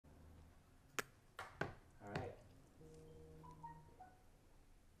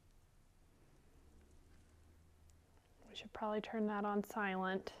should probably turn that on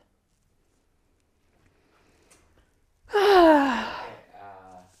silent.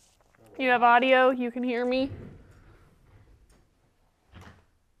 You have audio? You can hear me?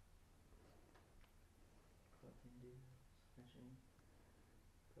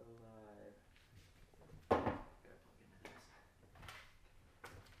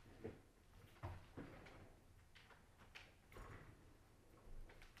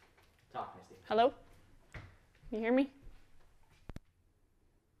 Talk, Misty. Hello? Can you hear me?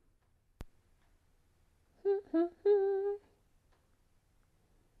 Are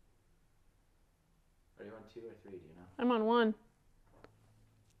you on 2 or 3, do you know? I'm on 1.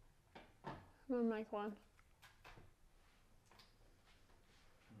 I'm on mic 1.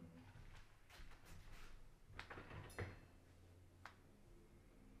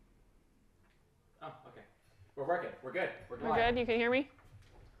 Oh, okay. We're working. We're good. We're We're good? You can hear me?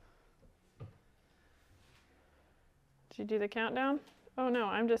 Did you do the countdown? Oh no,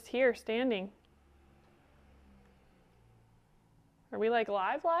 I'm just here standing. Are we like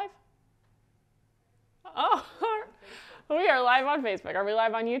live? Oh, we are live on Facebook. Are we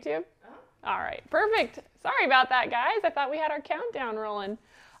live on YouTube? All right, perfect. Sorry about that, guys. I thought we had our countdown rolling.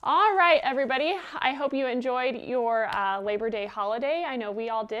 All right, everybody. I hope you enjoyed your Labor Day holiday. I know we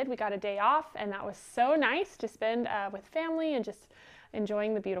all did. We got a day off, and that was so nice to spend with family and just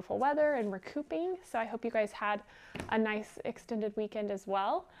enjoying the beautiful weather and recouping. So I hope you guys had a nice extended weekend as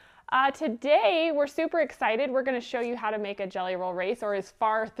well. Today, we're super excited. We're going to show you how to make a Jelly Roll race, or as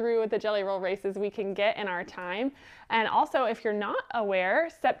far through the Jelly Roll race as we can get in our time. And also, if you're not aware,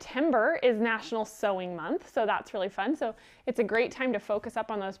 September is National Sewing Month, so that's really fun. So it's a great time to focus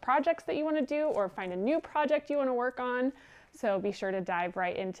up on those projects that you want to do or find a new project you want to work on. So be sure to dive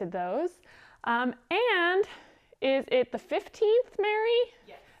right into those. And is it the 15th, Mary?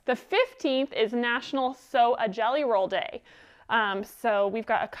 Yes. The 15th is National Sew a Jelly Roll Day. So we've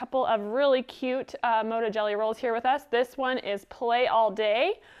got a couple of really cute Moda Jelly Rolls here with us. This one is Play All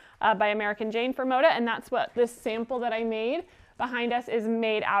Day by American Jane for Moda, and that's what this sample that I made behind us is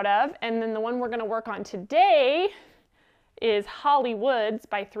made out of. And then the one we're going to work on today is Hollywoods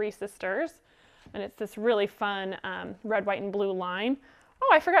by Three Sisters, and it's this really fun red, white, and blue line. Oh,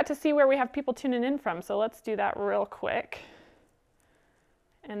 I forgot to see where we have people tuning in from, so let's do that real quick.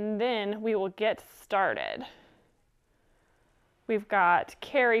 And then we will get started. We've got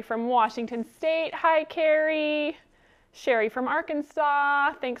Carrie from Washington State. Hi, Carrie. Sherry from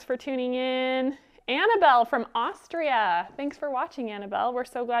Arkansas. Thanks for tuning in. Annabelle from Austria. Thanks for watching, Annabelle. We're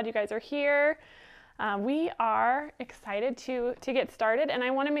so glad you guys are here. We are excited to get started, and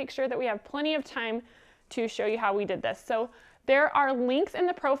I want to make sure that we have plenty of time to show you how we did this. So there are links in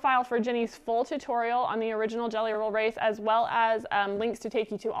the profile for Jenny's full tutorial on the original Jelly Roll race, as well as links to take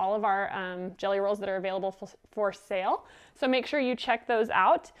you to all of our Jelly Rolls that are available for sale. So make sure you check those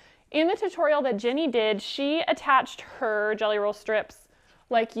out. In the tutorial that Jenny did, she attached her Jelly Roll strips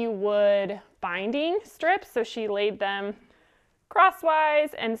like you would binding strips. So she laid them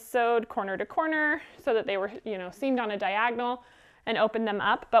crosswise and sewed corner to corner so that they were, seamed on a diagonal, and open them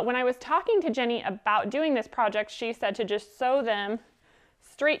up. But when I was talking to Jenny about doing this project, she said to just sew them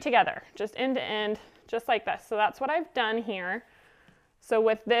straight together, just end to end, just like this. So that's what I've done here. So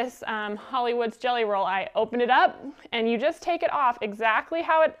with this Hollywoods Jelly Roll, I open it up and you just take it off exactly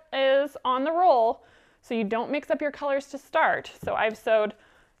how it is on the roll so you don't mix up your colors to start. So I've sewed,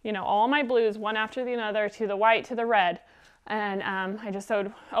 all my blues one after the other to the white to the red. And I just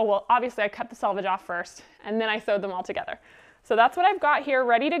sewed, obviously I cut the selvage off first and then I sewed them all together. So that's what I've got here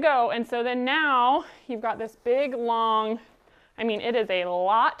ready to go. And so then now you've got this big, long, it is a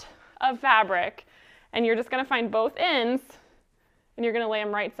lot of fabric, and you're just going to find both ends and you're going to lay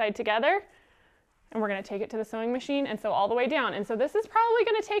them right side together, and we're going to take it to the sewing machine and sew all the way down. And so this is probably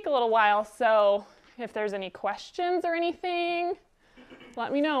going to take a little while. So if there's any questions or anything,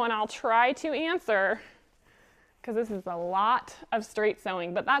 let me know and I'll try to answer, because this is a lot of straight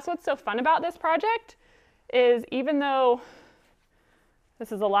sewing. But that's what's so fun about this project, is even though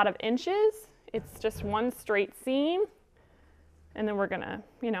this is a lot of inches, it's just one straight seam, and then we're gonna,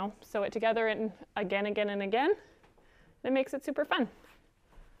 sew it together and again, and again. It makes it super fun.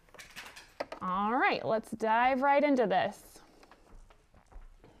 All right, let's dive right into this.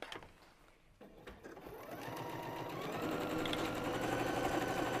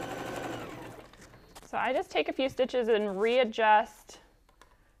 So I just take a few stitches and readjust,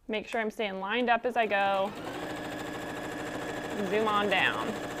 make sure I'm staying lined up as I go. Zoom on down.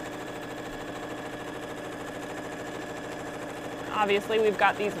 Obviously, we've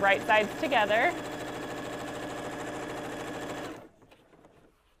got these right sides together.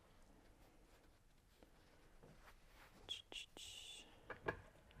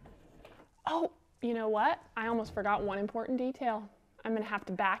 you know what? I almost forgot one important detail. I'm gonna have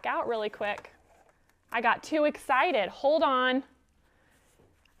to back out really quick. I got too excited. Hold on.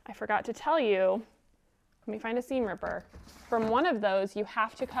 I forgot to tell you. Let me find a seam ripper. From one of those, you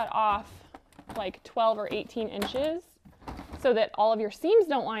have to cut off like 12 or 18 inches so that all of your seams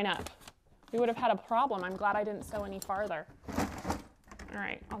don't line up. We would have had a problem. I'm glad I didn't sew any farther. All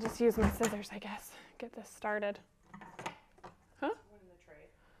right, I'll just use my scissors, I guess. Get this started. Huh? One in the tray.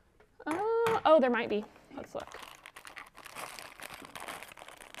 Oh, there might be. Let's look.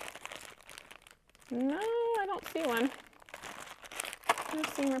 No, I don't see one. No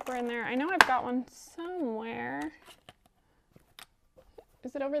seam ripper in there. I know I've got one somewhere.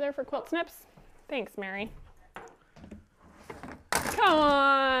 Is it over there for quilt snips? Thanks, Mary. Come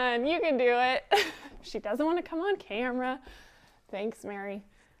on, you can do it. She doesn't want to come on camera. Thanks, Mary.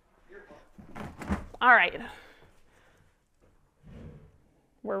 All right.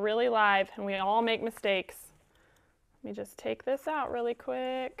 We're really live and we all make mistakes. Let me just take this out really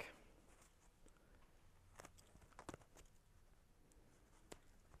quick.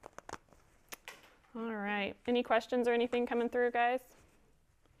 All right. Any questions or anything coming through, guys?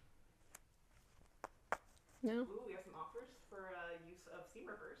 No? Ooh, we have some offers for use of seam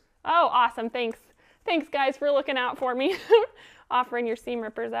rippers. Oh, awesome. Thanks. Thanks, guys, for looking out for me. Offering your seam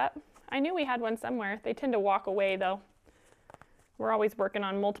rippers up. I knew we had one somewhere. They tend to walk away, though. We're always working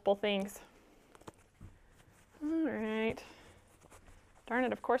on multiple things. All right. Darn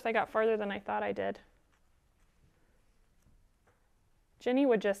it, of course I got farther than I thought I did. Jenny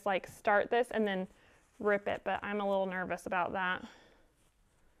would just like start this and then rip it, but I'm a little nervous about that.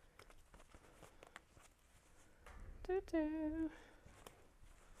 Do-do.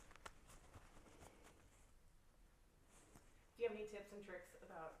 Do you have any tips and tricks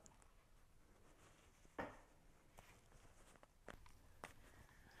about?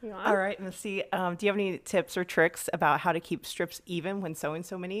 You on? All right, Misty, do you have any tips or tricks about how to keep strips even when sewing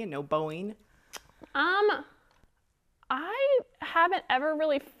so many and no bowing? I haven't ever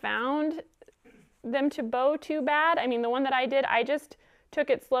really found them to bow too bad. I mean, the one that I did, I just took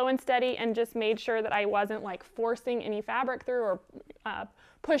it slow and steady and just made sure that I wasn't like forcing any fabric through or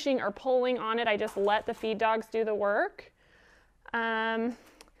pushing or pulling on it. I just let the feed dogs do the work.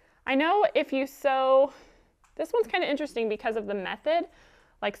 I know if you sew, this one's kind of interesting because of the method.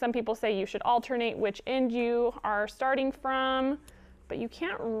 Like some people say you should alternate which end you are starting from, but you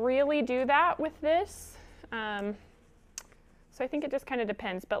can't really do that with this. So I think it just kind of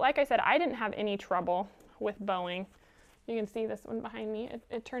depends. But like I said, I didn't have any trouble with bowing. You can see this one behind me.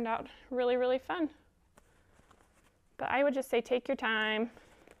 It turned out really, really fun. But I would just say take your time.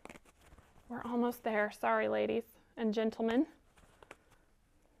 We're almost there. Sorry, ladies and gentlemen.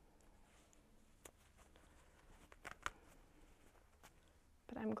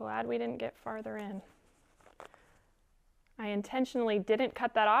 But I'm glad we didn't get farther in. I intentionally didn't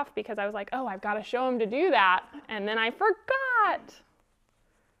cut that off because I was like, oh, I've got to show him to do that. And then I forgot.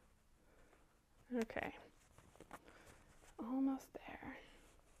 Okay. Almost there.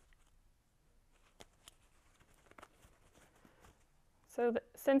 So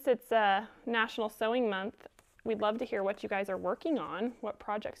since it's National Sewing Month, we'd love to hear what you guys are working on, what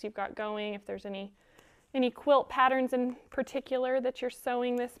projects you've got going, if there's any quilt patterns in particular that you're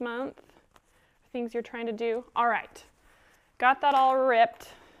sewing this month, things you're trying to do. All right. Got that all ripped.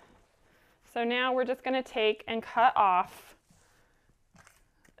 So now we're just going to take and cut off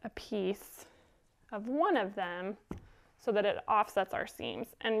a piece of one of them so that it offsets our seams.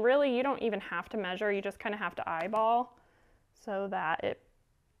 And really, you don't even have to measure. You just kind of have to eyeball so that it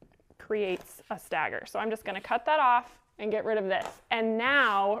creates a stagger. So I'm just going to cut that off and get rid of this. And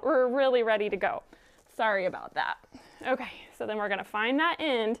now we're really ready to go. Sorry about that. Okay, so then we're going to find that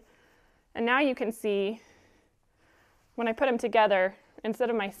end. And now you can see when I put them together, instead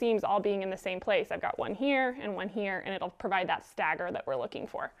of my seams all being in the same place, I've got one here, and it'll provide that stagger that we're looking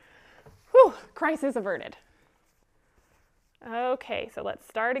for. Whew, crisis averted. Okay, so let's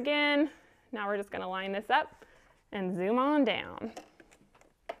start again. Now we're just going to line this up and zoom on down.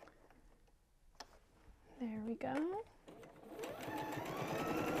 There we go.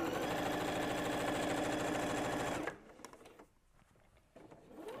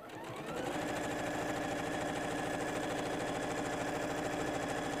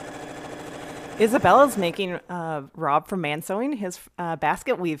 Isabella's making Rob from Man Sewing his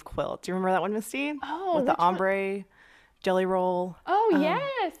basket weave quilt. Do you remember that one, Misty? Oh, with the ombre jelly roll. Oh,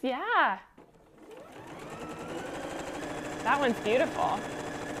 yes, yeah. That one's beautiful.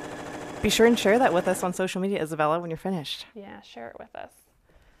 Be sure and share that with us on social media, Isabella, when you're finished. Yeah, share it with us.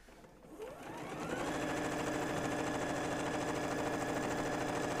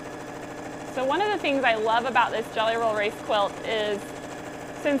 So one of the things I love about this Jelly Roll Race quilt is,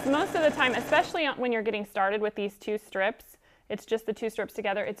 since most of the time, especially when you're getting started with these 2 strips, it's just the 2 strips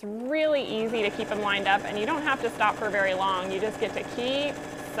together, it's really easy to keep them lined up, and you don't have to stop for very long. You just get to keep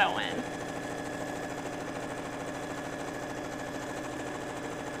sewing.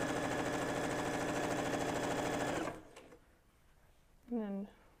 And then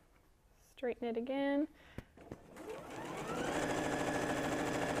straighten it again.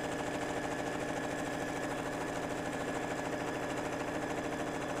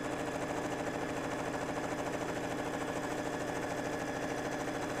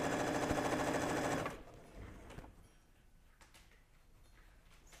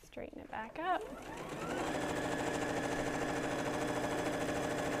 Straighten it back up.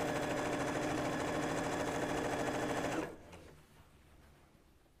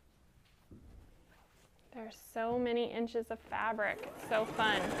 There's so many inches of fabric. It's so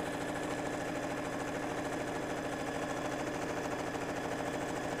fun.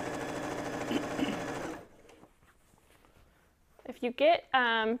 If you get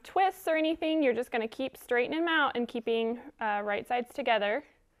twists or anything, you're just going to keep straightening them out and keeping right sides together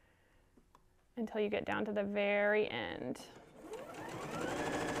until you get down to the very end.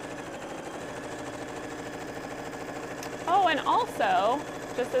 Oh, and also,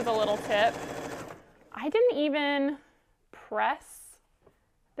 just as a little tip, I didn't even press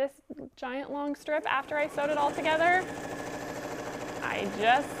this giant long strip after I sewed it all together. I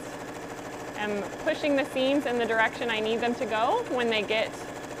just am pushing the seams in the direction I need them to go when they get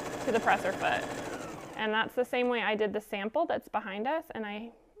to the presser foot. And that's the same way I did the sample that's behind us, and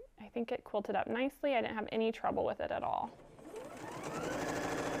I think it quilted up nicely. I didn't have any trouble with it at all.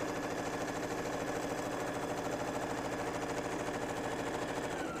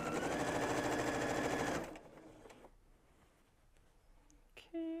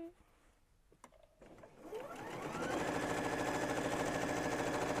 Okay.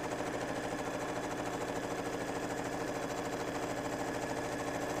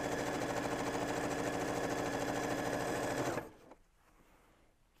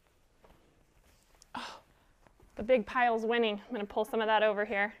 The big pile's winning. I'm going to pull some of that over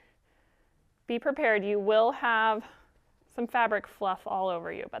here. Be prepared, you will have some fabric fluff all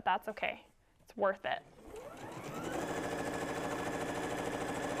over you, but that's okay. It's worth it.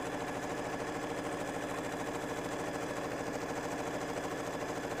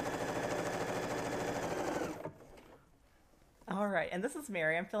 All right, and this is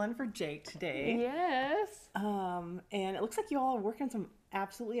Mary. I'm filling for Jake today. Yes. And it looks like you all are working on some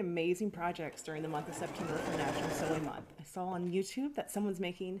absolutely amazing projects during the month of September for National Sewing Month. I saw on YouTube that someone's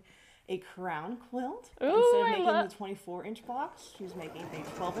making a crown quilt. Ooh, instead of making the 24-inch blocks, she's making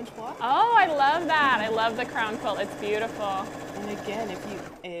a 12-inch block. Oh, I love that. I love the crown quilt. It's beautiful. And again,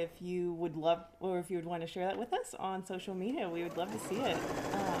 if you would love, or if you would want to share that with us on social media, we would love to see it.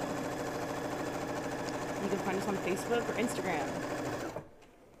 You can find us on Facebook or Instagram.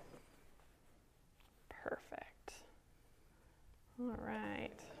 Perfect. All right.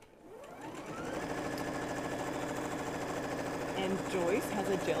 And Joyce has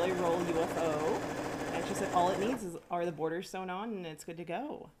a Jelly Roll UFO. And she said all it needs are the borders sewn on and it's good to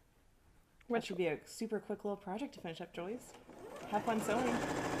go. That should be a super quick little project to finish up, Joyce. Have fun sewing.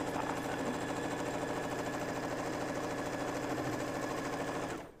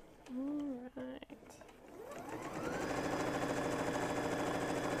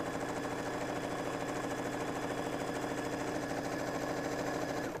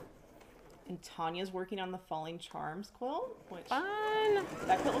 And Tanya's working on the Falling Charms quilt, which Fun.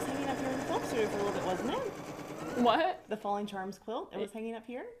 that quilt was hanging up here in the quilt studio for a little bit, wasn't it? What? The Falling Charms quilt, it was hanging up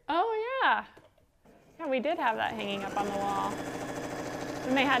here. Oh yeah. Yeah, we did have that hanging up on the wall.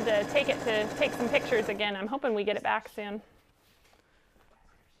 And they had to take some pictures again. I'm hoping we get it back soon.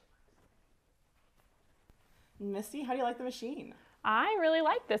 Misty, how do you like the machine? I really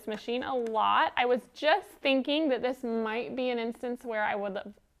like this machine a lot. I was just thinking that this might be an instance where I would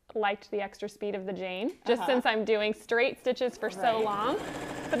have liked the extra speed of the Jane, just since I'm doing straight stitches for so long.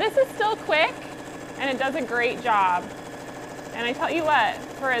 But this is still quick, and it does a great job. And I tell you what,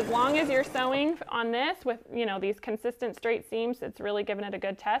 for as long as you're sewing on this with, you know, these consistent straight seams, it's really given it a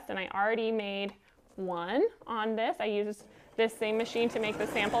good test. And I already made one on this. I used this same machine to make the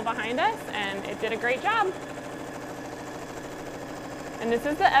sample behind us, and it did a great job. And this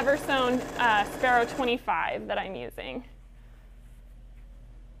is the Eversewn Sparrow 25 that I'm using,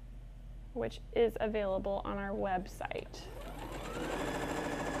 which is available on our website.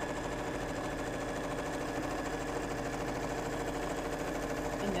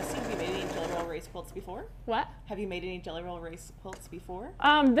 And Misty, have you made any Jelly Roll Race quilts before? What? Have you made any Jelly Roll Race quilts before?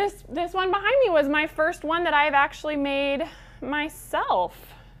 This one behind me was my first one that I've actually made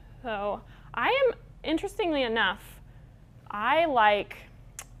myself. So I am, interestingly enough, I like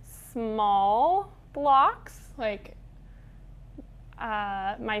small blocks. Like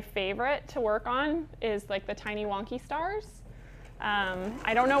my favorite to work on is like the tiny wonky stars.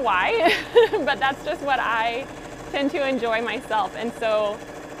 I don't know why, but that's just what I tend to enjoy myself. And so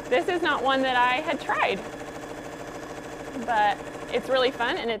this is not one that I had tried, but it's really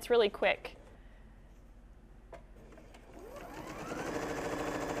fun and it's really quick.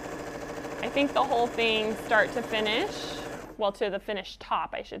 I think the whole thing, start to finish, well, to the finished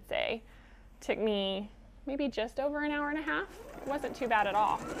top, I should say, took me maybe just over an hour and a half. It wasn't too bad at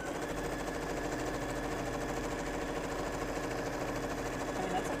all. I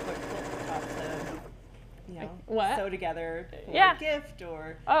mean, that's a quick quilt top to, you know, What? sew together for Yeah. a gift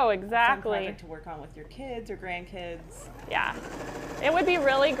or Oh, a fun exactly. project to work on with your kids or grandkids. Yeah. It would be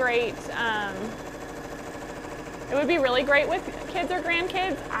really great. It would be really great with kids or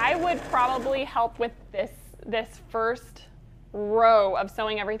grandkids. I would probably help with this first row of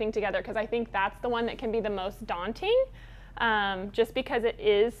sewing everything together, because I think that's the one that can be the most daunting, just because it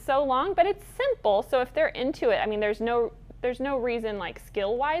is so long, but it's simple. So if they're into it, I mean, there's no reason, like,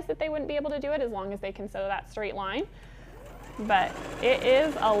 skill-wise that they wouldn't be able to do it, as long as they can sew that straight line. But it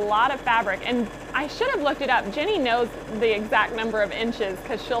is a lot of fabric, and I should have looked it up. Jenny knows the exact number of inches,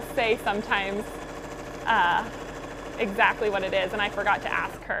 because she'll say sometimes exactly what it is, and I forgot to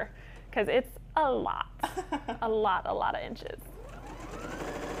ask her, because it's a lot, a lot of inches.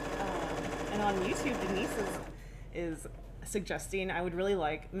 And on YouTube, Denise is suggesting, I would really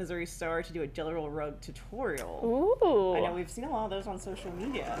like Missouri Star to do a Jelly Roll rug tutorial. Ooh. I know we've seen a lot of those on social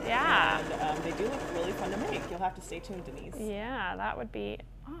media. Yeah. And they do look really fun to make. You'll have to stay tuned, Denise. Yeah, that would be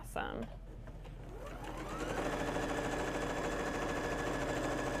awesome.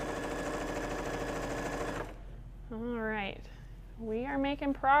 All right, we are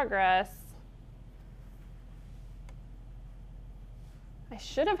making progress. I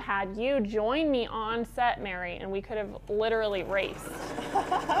should have had you join me on set, Mary, and we could have literally raced.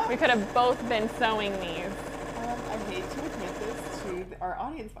 We could have both been sewing these. I hate to admit this to our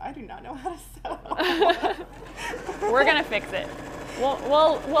audience, but I do not know how to sew. We're gonna fix it.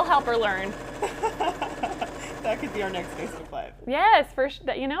 We'll help her learn. That could be our next Facebook Live. Yes,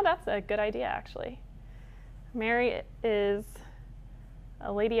 you know, that's a good idea, actually. Mary is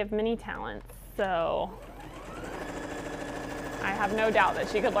a lady of many talents, so I have no doubt that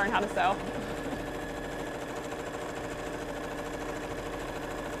she could learn how to sew.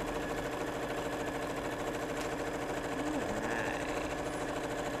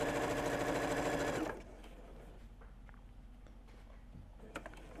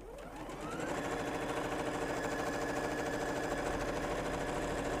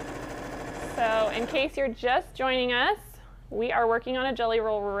 So, in case you're just joining us, we are working on a Jelly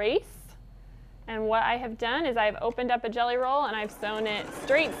Roll race. And what I have done is I've opened up a Jelly Roll and I've sewn it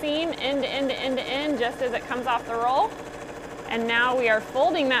straight seam, end to end to end to end, just as it comes off the roll. And now we are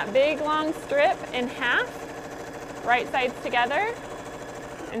folding that big long strip in half, right sides together,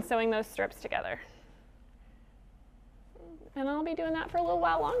 and sewing those strips together. And I'll be doing that for a little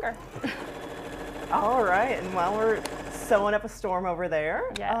while longer. All right, and while we're sewing up a storm over there,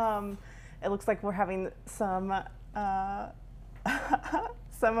 Yes. It looks like we're having some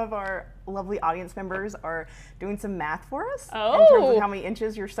some of our lovely audience members are doing some math for us in terms Oh. of how many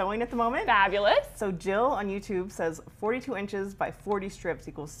inches you're sewing at the moment. Fabulous. So Jill on YouTube says 42 inches by 40 strips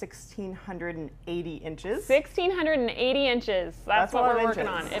equals 1,680 inches. 1,680 inches. That's a what lot we're of working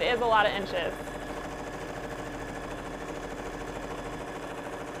inches. on. It is a lot of inches.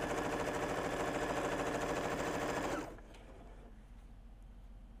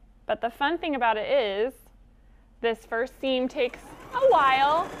 But the fun thing about it is, this first seam takes a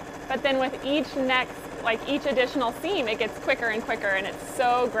while, but then with each each additional seam, it gets quicker and quicker, and it's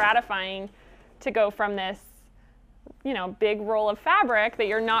so gratifying to go from this, you know, big roll of fabric that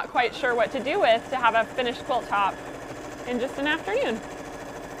you're not quite sure what to do with, to have a finished quilt top in just an afternoon.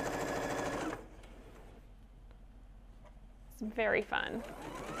 It's very fun.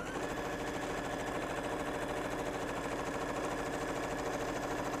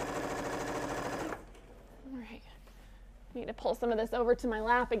 Need to pull some of this over to my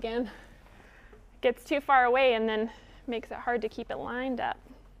lap again. It gets too far away and then makes it hard to keep it lined up.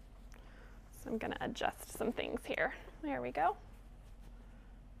 So I'm going to adjust some things here. There we go.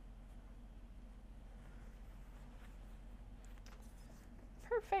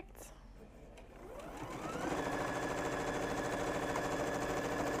 Perfect.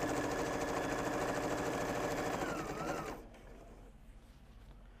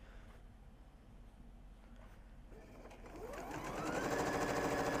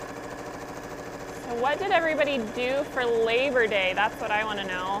 So what did everybody do for Labor Day? That's what I want to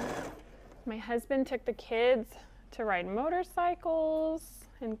know. My husband took the kids to ride motorcycles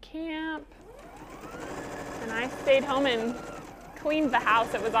and camp. And I stayed home and cleaned the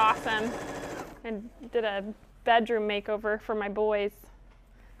house. It was awesome. And did a bedroom makeover for my boys.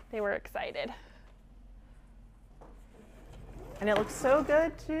 They were excited. And it looks so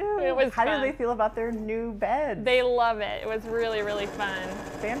good too. It was How fun. do they feel about their new beds? They love it. It was really, really fun.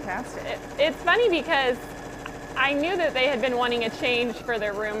 Fantastic. It's funny because I knew that they had been wanting a change for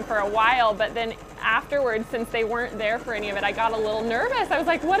their room for a while, but then afterwards, since they weren't there for any of it, I got a little nervous. I was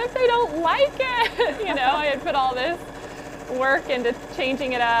like, what if they don't like it? You know, I had put all this work into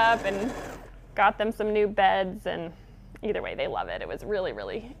changing it up and got them some new beds, and either way, they love it. It was really,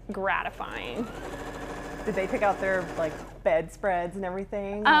 really gratifying. Did they pick out their like bedspreads and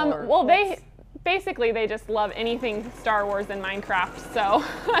everything? Well, they just love anything Star Wars and Minecraft, so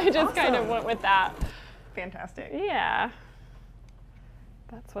I just kind of went with that. Fantastic. Yeah,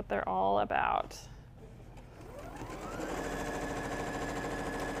 that's what they're all about.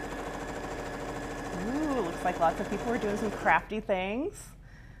 Ooh, looks like lots of people are doing some crafty things.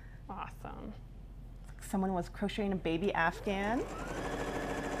 Awesome. Someone was crocheting a baby Afghan.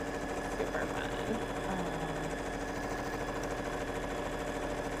 Super fun.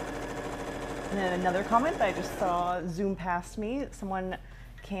 And then another comment that I just saw zoom past me. Someone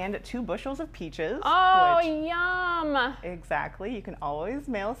canned 2 bushels of peaches. Oh, which, yum! exactly. You can always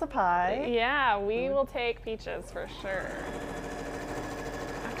mail us a pie. Yeah, we will take peaches for sure.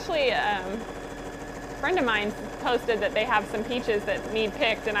 Actually, a friend of mine posted that they have some peaches that need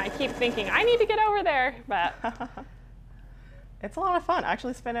picked, and I keep thinking, I need to get over there, but... It's a lot of fun. I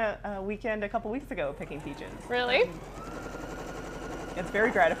actually spent a weekend a couple weeks ago picking peaches. Really? It's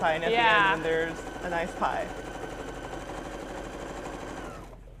very gratifying at the end when there's a nice pie.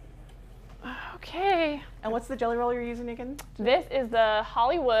 Okay. And what's the jelly roll you're using again? This is the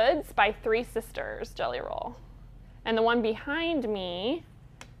Hollywoods by Three Sisters Jelly Roll. And the one behind me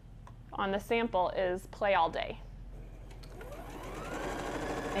on the sample is Play All Day.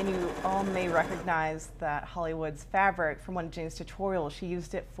 And you all may recognize that Hollywood's fabric from one of Jane's tutorials. She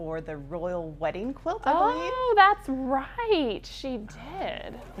used it for the royal wedding quilt, I believe. Oh, that's right. She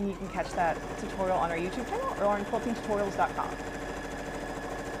did. And you can catch that tutorial on our YouTube channel or on quiltingtutorials.com.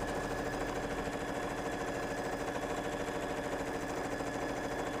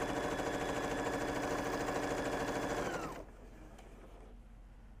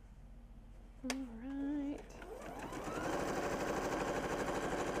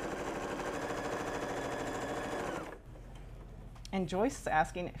 And Joyce is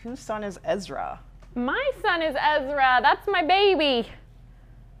asking, whose son is Ezra? My son is Ezra. That's my baby.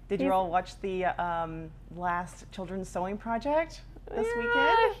 Did you all watch the last children's sewing project this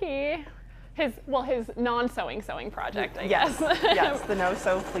weekend? His non-sewing project, I guess. Yes, the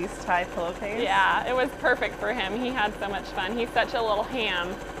no-sew fleece tie pillowcase. Yeah, it was perfect for him. He had so much fun. He's such a little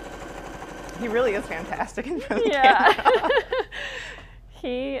ham. He really is fantastic in front of the camera.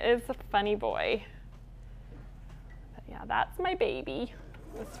 He is a funny boy. But yeah, that's my baby.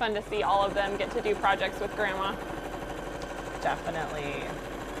 It's fun to see all of them get to do projects with Grandma. Definitely.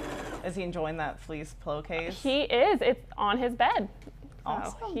 Is he enjoying that fleece pillowcase? He is. It's on his bed.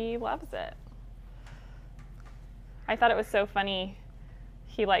 Awesome. So he loves it. I thought it was so funny.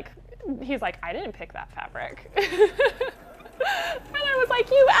 He's like, I didn't pick that fabric. And I was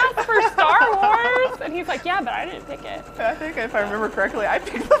like, you asked for Star Wars? And he's like, yeah, but I didn't pick it. I think if I remember correctly, I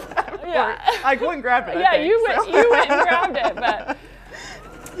picked the fabric. Yeah. I went and grabbed it. Yeah, I think, you went and grabbed it, but.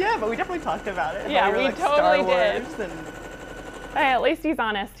 Yeah, but we definitely talked about it. Yeah, we totally did. And... Hey, at least he's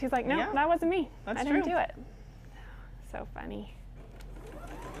honest. He's like, no, Yeah. that wasn't me. That's I didn't true. do it. So funny.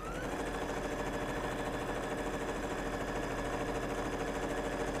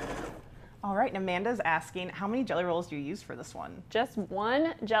 All right, and Amanda's asking, how many jelly rolls do you use for this one? Just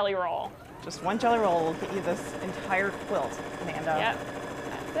one jelly roll. Just one jelly roll will get you this entire quilt, Amanda. Yep,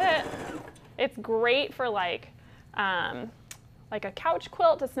 that's it. It's great for like a couch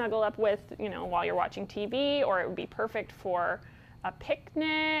quilt to snuggle up with, you know, while you're watching TV, or it would be perfect for a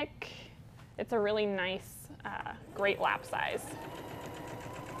picnic. It's a really nice, great lap size.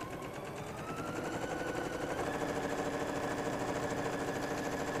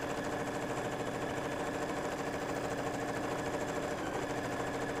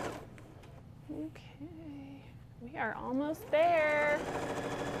 Okay, we are almost there.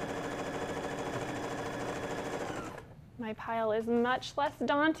 My pile is much less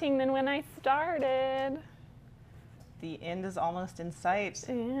daunting than when I started. The end is almost in sight.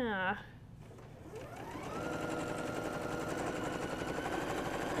 Yeah.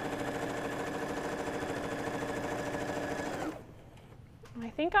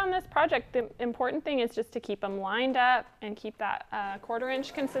 think on this project, the important thing is just to keep them lined up and keep that 1/4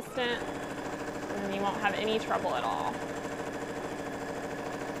 inch consistent, and then you won't have any trouble at all.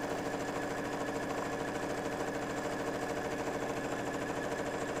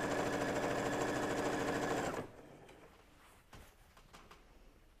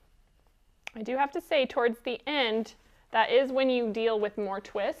 I do have to say, towards the end, that is when you deal with more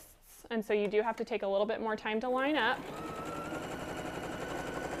twists, and so you do have to take a little bit more time to line up.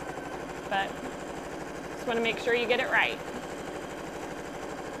 But just want to make sure you get it right.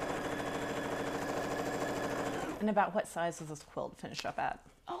 And about what size does this quilt finish up at?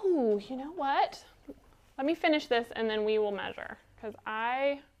 Oh, you know what? Let me finish this and then we will measure, because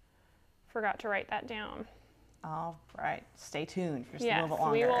I forgot to write that down. All right, stay tuned for just a little bit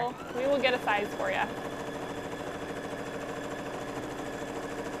longer. Yes, we will get a size for you.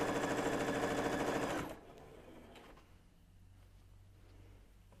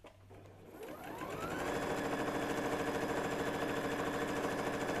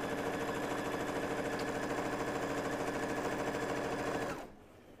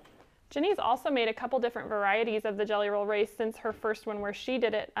 Jenny's also made a couple different varieties of the Jelly Roll Race since her first one where she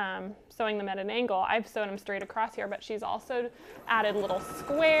did it sewing them at an angle. I've sewn them straight across here, but she's also added little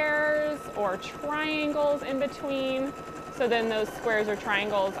squares or triangles in between. So then those squares or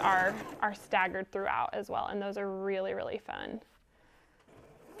triangles are staggered throughout as well, and those are really, really fun.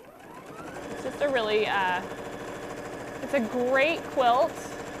 It's just a really, it's a great quilt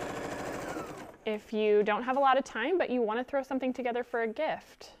if you don't have a lot of time, but you want to throw something together for a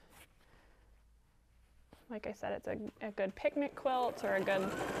gift. Like I said, it's a good picnic quilt or a good,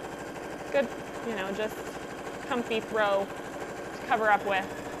 you know, just comfy throw to cover up with.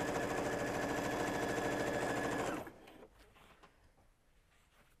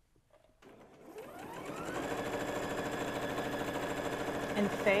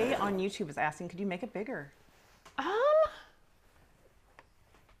 And Faye on YouTube is asking, could you make it bigger?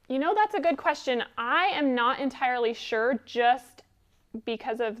 You know, that's a good question. I am not entirely sure, just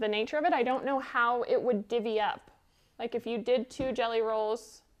because of the nature of it. I don't know how it would divvy up. Like if you did 2 jelly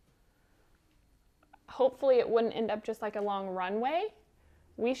rolls, hopefully it wouldn't end up just like a long runway.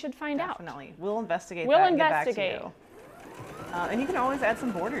 We should find out. Definitely. We'll investigate We'll that investigate. And get back to you. And you can always add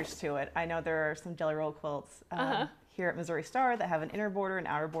some borders to it. I know there are some Jelly Roll quilts here at Missouri Star that have an inner border and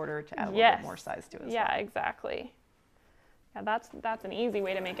outer border to add a little bit more size to it as well. Yeah, exactly. Yeah, that's an easy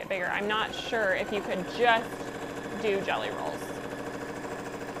way to make it bigger. I'm not sure if you could just do jelly rolls.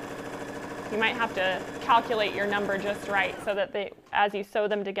 You might have to calculate your number just right so that as you sew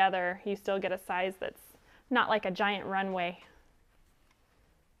them together, you still get a size that's not like a giant runway.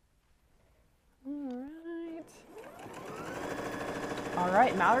 All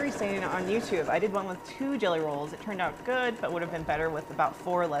right, Mallory's saying on YouTube, I did one with 2 jelly rolls. It turned out good, but would have been better with about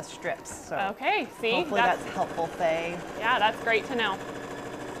 4 less strips. So okay, see? Hopefully that's helpful, Faye. Yeah, that's great to know.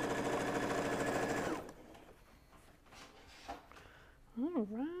 All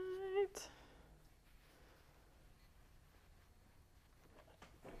right.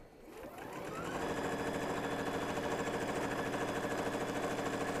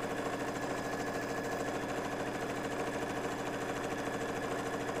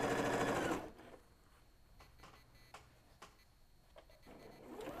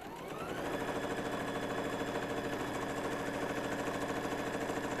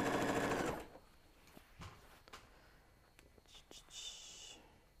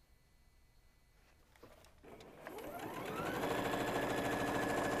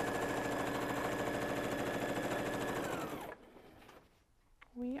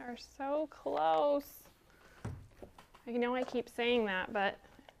 We are so close. I know I keep saying that, but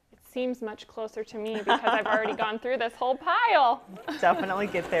it seems much closer to me because I've already gone through this whole pile. Definitely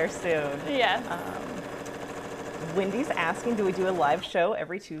get there soon. Yes. Wendy's asking, do we do a live show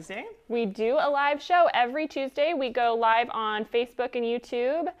every Tuesday? We do a live show every Tuesday. We go live on Facebook and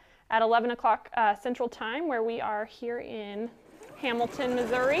YouTube at 11 o'clock Central Time, where we are here in Hamilton,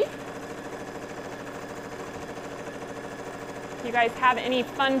 Missouri. If you guys have any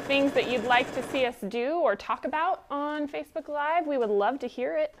fun things that you'd like to see us do or talk about on Facebook Live, we would love to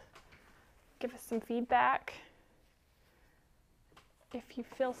hear it. Give us some feedback if you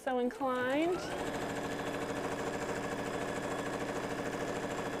feel so inclined.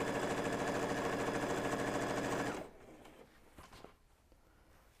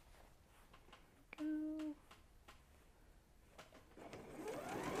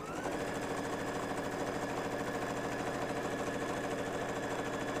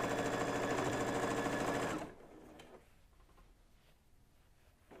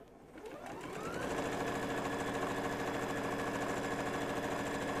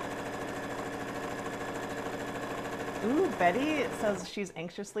 Ooh, Betty says she's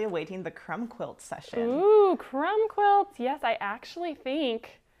anxiously awaiting the crumb quilt session. Ooh, crumb quilts. Yes, I actually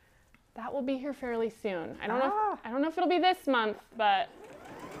think that will be here fairly soon. I don't know if it'll be this month, but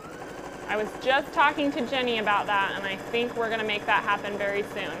I was just talking to Jenny about that, and I think we're gonna make that happen very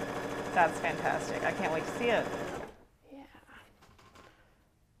soon. That's fantastic. I can't wait to see it. Yeah.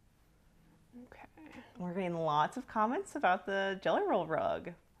 Okay. We're getting lots of comments about the Jelly Roll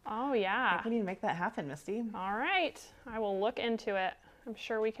rug. Oh I yeah. think we need to make that happen, Misty. All right. I will look into it. I'm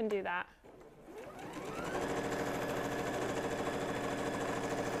sure we can do that.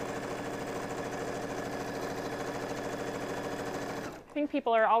 I think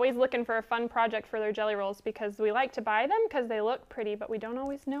people are always looking for a fun project for their jelly rolls because we like to buy them because they look pretty, but we don't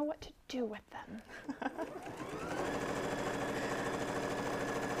always know what to do with them.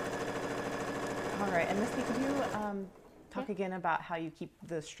 All right, and Misty, could you talk again about how you keep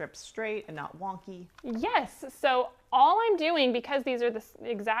the strips straight and not wonky? Yes, so all I'm doing, because these are the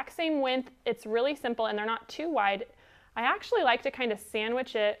exact same width, it's really simple and they're not too wide. I actually like to kind of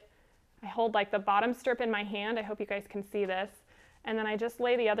sandwich it. I hold like the bottom strip in my hand. I hope you guys can see this. And then I just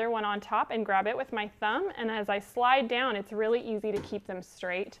lay the other one on top and grab it with my thumb. And as I slide down, it's really easy to keep them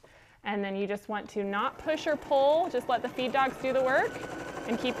straight. And then you just want to not push or pull, just let the feed dogs do the work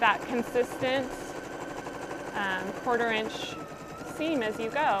and keep that consistent 1/4 inch seam as you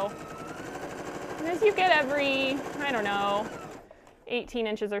go. And as you get every, I don't know, 18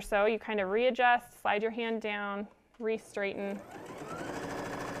 inches or so, you kind of readjust, slide your hand down, re-straighten,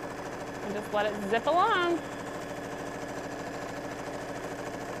 and just let it zip along.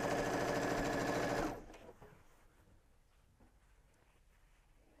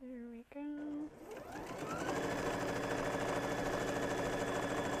 There we go.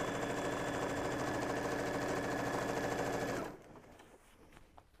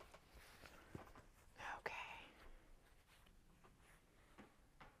 Okay.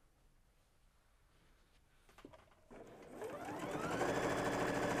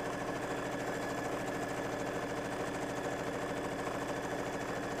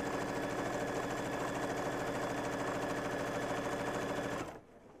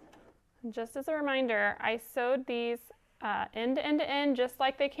 Just as a reminder, I sewed these end to end to end just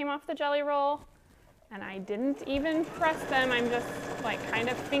like they came off the jelly roll, and I didn't even press them. I'm just like kind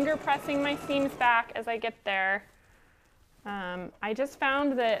of finger pressing my seams back as I get there. I just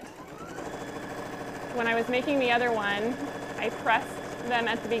found that when I was making the other one, I pressed them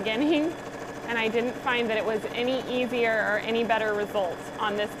at the beginning and I didn't find that it was any easier or any better results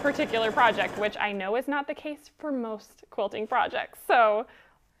on this particular project, which I know is not the case for most quilting projects. So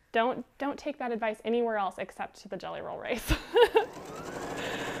don't take that advice anywhere else except to the Jelly Roll Race.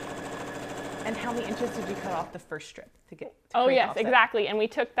 And how many inches did you cut off the first strip to get? Oh yes, exactly. And we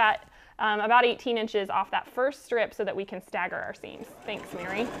took that about 18 inches off that first strip so that we can stagger our seams. Thanks,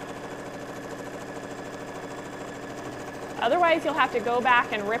 Mary. Otherwise, you'll have to go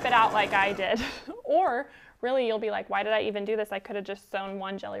back and rip it out like I did. Or really, you'll be like, why did I even do this? I could have just sewn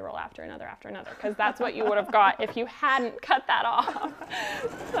one jelly roll after another, because that's what you would have got if you hadn't cut that off.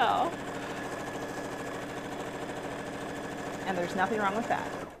 So. And there's nothing wrong with that.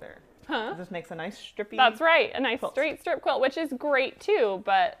 Huh? This makes a nice strippy. That's right, a nice quilt. straight strip quilt, which is great too,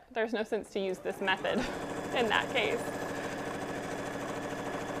 but there's no sense to use this method in that case.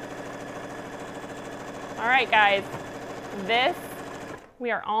 All right, guys,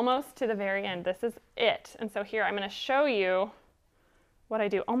 we are almost to the very end. This is it. And so here, I'm gonna show you what I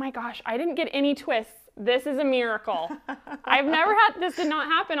do. Oh my gosh, I didn't get any twists. This is a miracle. I've never had, this did not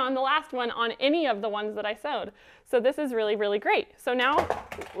happen on the last one on any of the ones that I sewed. So this is really, really great. So now,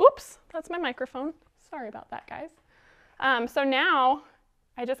 oops, that's my microphone. Sorry about that, guys. So now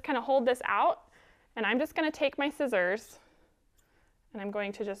I just kind of hold this out and I'm just gonna take my scissors and I'm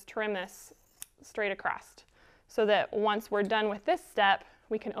going to just trim this straight across so that once we're done with this step,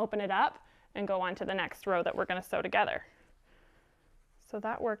 we can open it up and go on to the next row that we're gonna sew together. So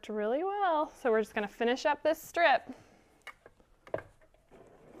that worked really well. So we're just gonna finish up this strip.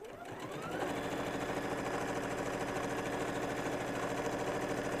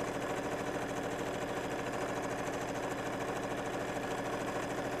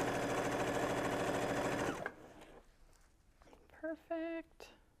 Perfect.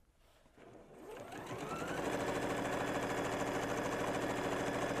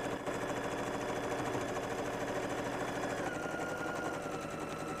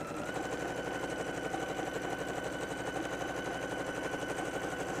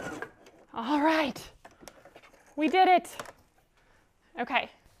 All right, we did it. Okay,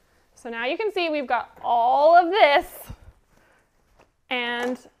 so now you can see we've got all of this,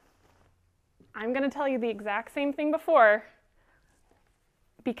 and I'm going to tell you the exact same thing before.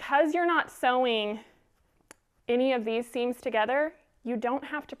 Because you're not sewing any of these seams together, you don't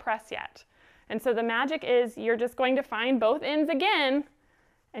have to press yet. And so the magic is you're just going to find both ends again,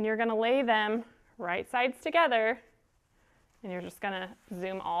 and you're going to lay them right sides together, and you're just going to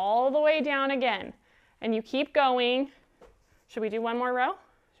zoom all the way down again. And you keep going. Should we do one more row?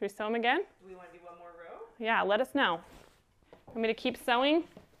 Should we sew them again? Do we want to do one more row? Yeah, let us know. Want me to keep sewing,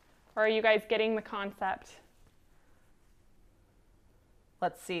 or are you guys getting the concept?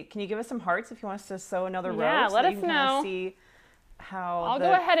 Let's see. Can you give us some hearts if you want us to sew another row? Yeah, so let that us you can know. See how I'll the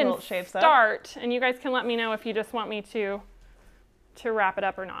go ahead and quilt shapes up? start, and you guys can let me know if you just want me to wrap it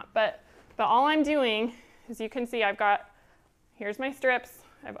up or not. But all I'm doing, as you can see, here's my strips.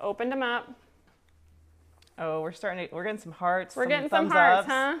 I've opened them up. Oh, we're getting some hearts. We're getting some thumbs hearts, ups.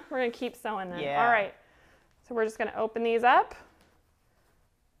 huh? We're gonna keep sewing them. Yeah. All right. So we're just gonna open these up,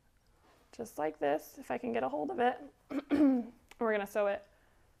 just like this, if I can get a hold of it. We're gonna sew it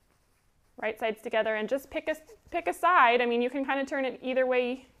right sides together, and just pick a side. I mean, you can kind of turn it either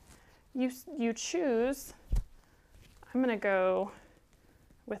way you choose. I'm gonna go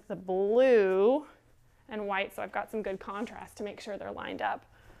with the blue and white, so I've got some good contrast to make sure they're lined up.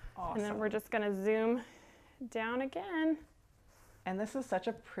 Awesome. And then we're just gonna zoom down again. And this is such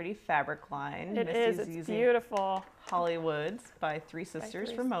a pretty fabric line. It Misty's is, it's using beautiful. Hollywoods by Three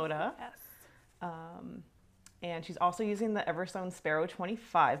Sisters from Moda. Yes. And she's also using the Eversewn Sparrow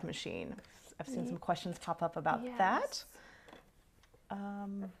 25 machine. I've seen some questions pop up about that.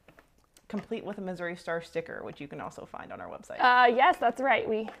 Complete with a Missouri Star sticker, which you can also find on our website. Yes, that's right.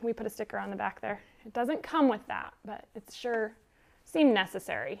 We put a sticker on the back there. It doesn't come with that, but it sure seemed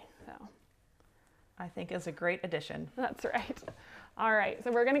necessary. So I think is a great addition. that's right. All right,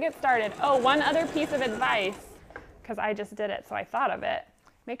 so we're gonna get started. Oh, one other piece of advice, because I just did it, so I thought of it.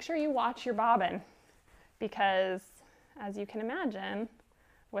 Make sure you watch your bobbin, because as you can imagine,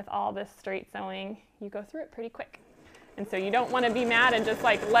 with all this straight sewing, you go through it pretty quick. And so you don't want to be mad and just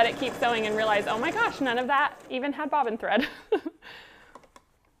like let it keep sewing and realize, oh my gosh, none of that even had bobbin thread.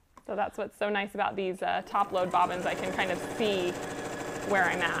 So that's what's so nice about these top load bobbins. I can kind of see where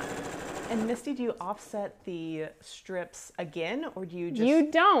I'm at. And Misty, do you offset the strips again, or do you just...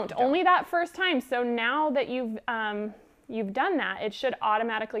 You don't, only that first time. So now that you've done that, it should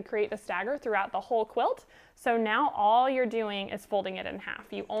automatically create the stagger throughout the whole quilt. So now all you're doing is folding it in half.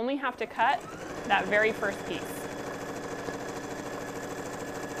 You only have to cut that very first piece.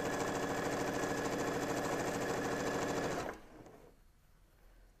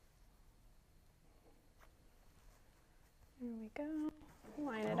 There we go.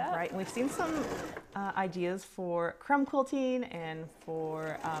 Line it up. Right, and we've seen some ideas for crumb quilting and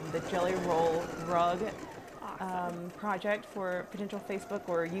for the Jelly Roll rug project for potential Facebook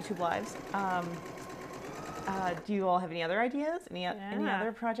or YouTube lives. Do you all have any other ideas? Any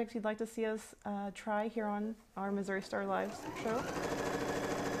other projects you'd like to see us try here on our Missouri Star Lives show?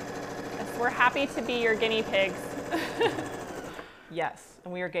 Yes, we're happy to be your guinea pigs. Yes,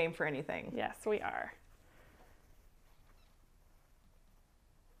 and we are game for anything. Yes, we are.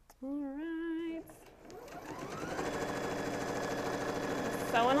 All right.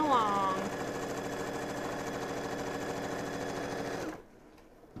 Sewing along.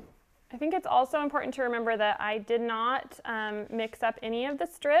 I think it's also important to remember that I did not mix up any of the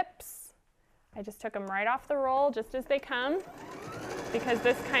strips. I just took them right off the roll just as they come, because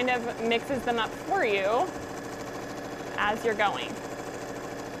this kind of mixes them up for you as you're going.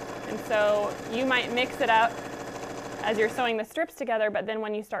 And so you might mix it up as you're sewing the strips together, but then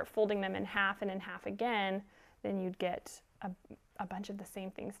when you start folding them in half and in half again, then you'd get a bunch of the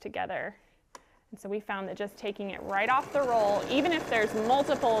same things together. And so we found that just taking it right off the roll, even if there's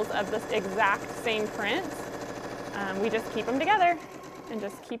multiples of this exact same print, we just keep them together and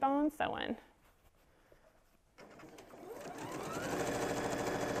just keep on sewing.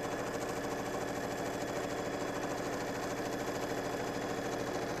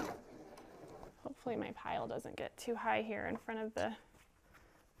 Hopefully my pile doesn't get too high here in front of the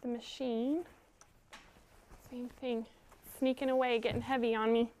machine. Same thing, sneaking away, getting heavy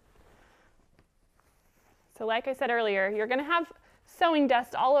on me. So like I said earlier, you're gonna have sewing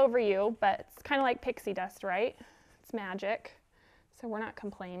dust all over you, but it's kind of like pixie dust, right? It's magic, so we're not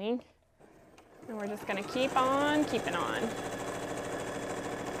complaining. And we're just gonna keep on keeping on.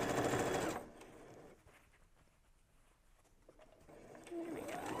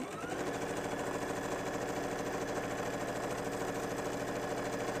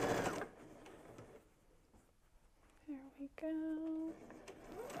 Go.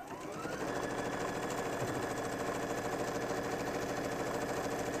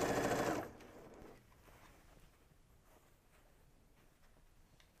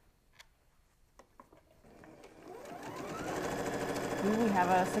 we have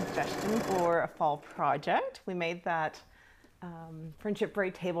a suggestion for a fall project. We made that friendship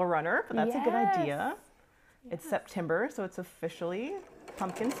braid table runner, but that's a good idea. It's September, so it's officially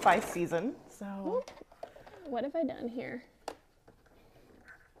pumpkin spice season. So what have I done here?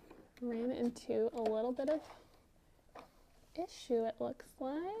 Ran into a little bit of issue, it looks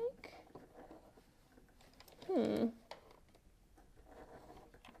like.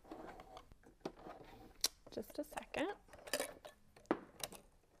 Just a second.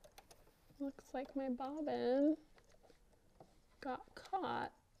 Looks like my bobbin got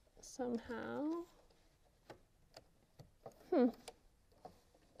caught somehow.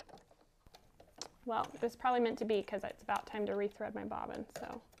 Well, it was probably meant to be because it's about time to rethread my bobbin,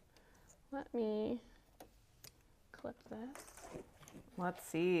 so let me clip this. Let's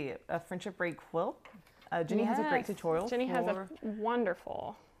see, a friendship braid quilt. Jenny has a great tutorial. Jenny has a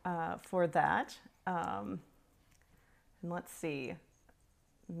wonderful for that. And let's see,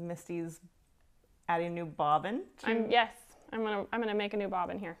 Misty's adding a new bobbin. Yes, I'm gonna make a new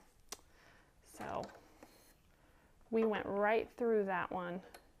bobbin here. So we went right through that one.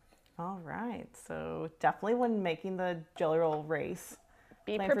 All right, so definitely when making the Jelly Roll race,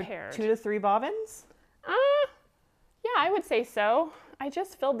 be plan prepared. For 2 to 3 bobbins? Yeah, I would say so. I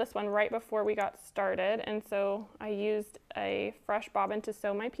just filled this one right before we got started, and so I used a fresh bobbin to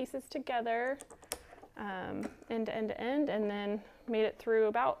sew my pieces together, end to end to end, and then made it through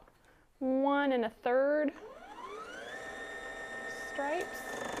about 1 1/3 stripes.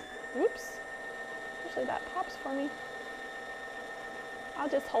 Oops. Usually that pops for me. I'll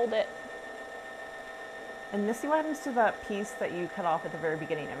just hold it. And Misty, what happens to that piece that you cut off at the very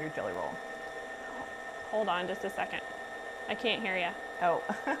beginning of your Jelly Roll? Hold on just a second. I can't hear you. Oh.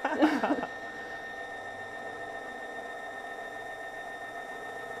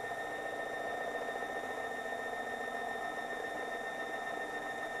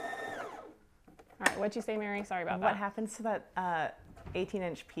 All right, what'd you say, Mary? Sorry about that. What happens to that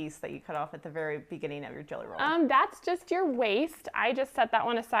 18-inch piece that you cut off at the very beginning of your Jelly Roll? That's just your waist. I just set that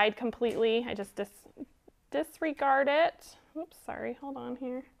one aside completely. I just disregard it. Oops, sorry, hold on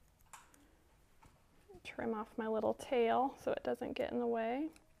here. Trim off my little tail so it doesn't get in the way.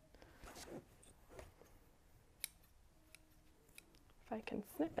 If I can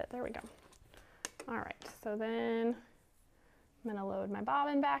snip it, there we go. All right, so then I'm gonna load my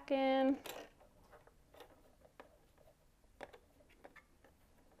bobbin back in.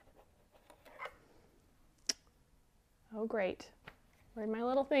 Oh, great. Where'd my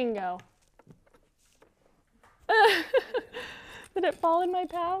little thing go? Did it fall in my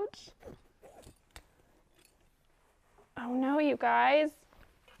pouch? Oh no, you guys.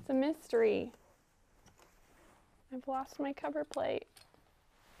 It's a mystery. I've lost my cover plate.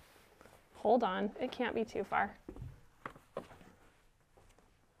 Hold on, it can't be too far.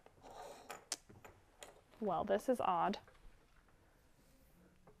 Well, this is odd.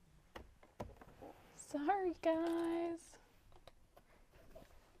 Sorry, guys.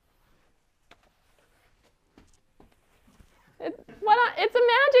 It's a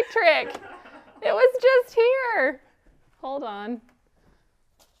magic trick. It was just here. Hold on.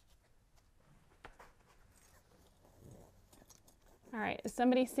 All right, is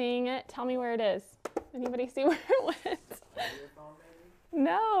somebody seeing it? Tell me where it is. Anybody see where it went?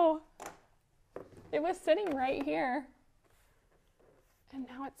 No. It was sitting right here. And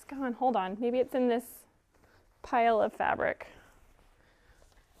now it's gone. Hold on. Maybe it's in this pile of fabric.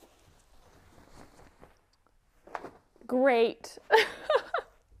 Great.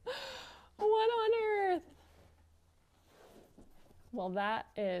 What on earth? Well, that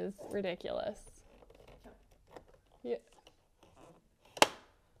is ridiculous. Yeah.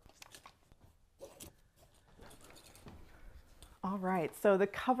 All right, so the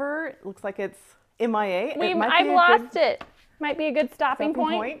cover looks like it's MIA. I've lost it. Might be a good stopping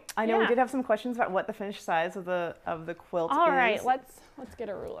point. I know we did have some questions about what the finished size of the quilt is. All right, let's get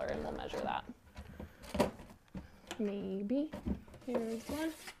a ruler and we'll measure that. Maybe. Here's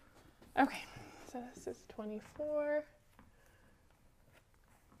one. Okay, so this is 24.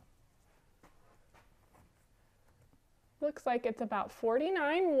 Looks like it's about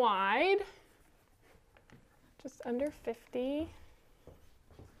 49 wide, just under 50.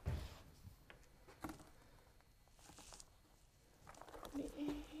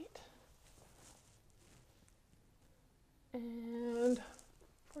 And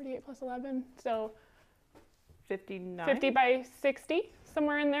 48 plus 11, so 59. 50 by 60,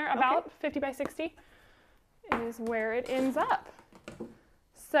 somewhere in there, about 50 by 60 is where it ends up.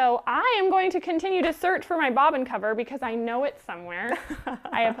 So I am going to continue to search for my bobbin cover because I know it's somewhere.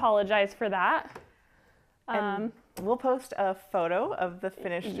 I apologize for that. And We'll post a photo of the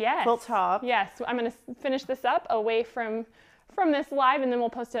finished Yes. quilt top. Yes, I'm going to finish this up away from this live, and then we'll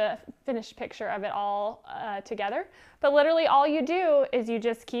post a finished picture of it all together. But literally all you do is you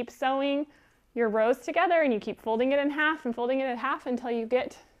just keep sewing your rows together, and you keep folding it in half and folding it in half until you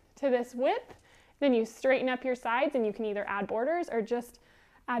get to this width. Then you straighten up your sides, and you can either add borders or just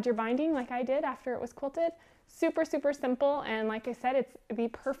add your binding like I did after it was quilted. Super, super simple, and like I said, it's the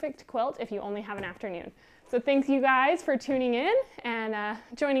perfect quilt if you only have an afternoon. So thanks you guys for tuning in and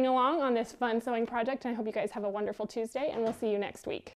joining along on this fun sewing project. I hope you guys have a wonderful Tuesday, and we'll see you next week.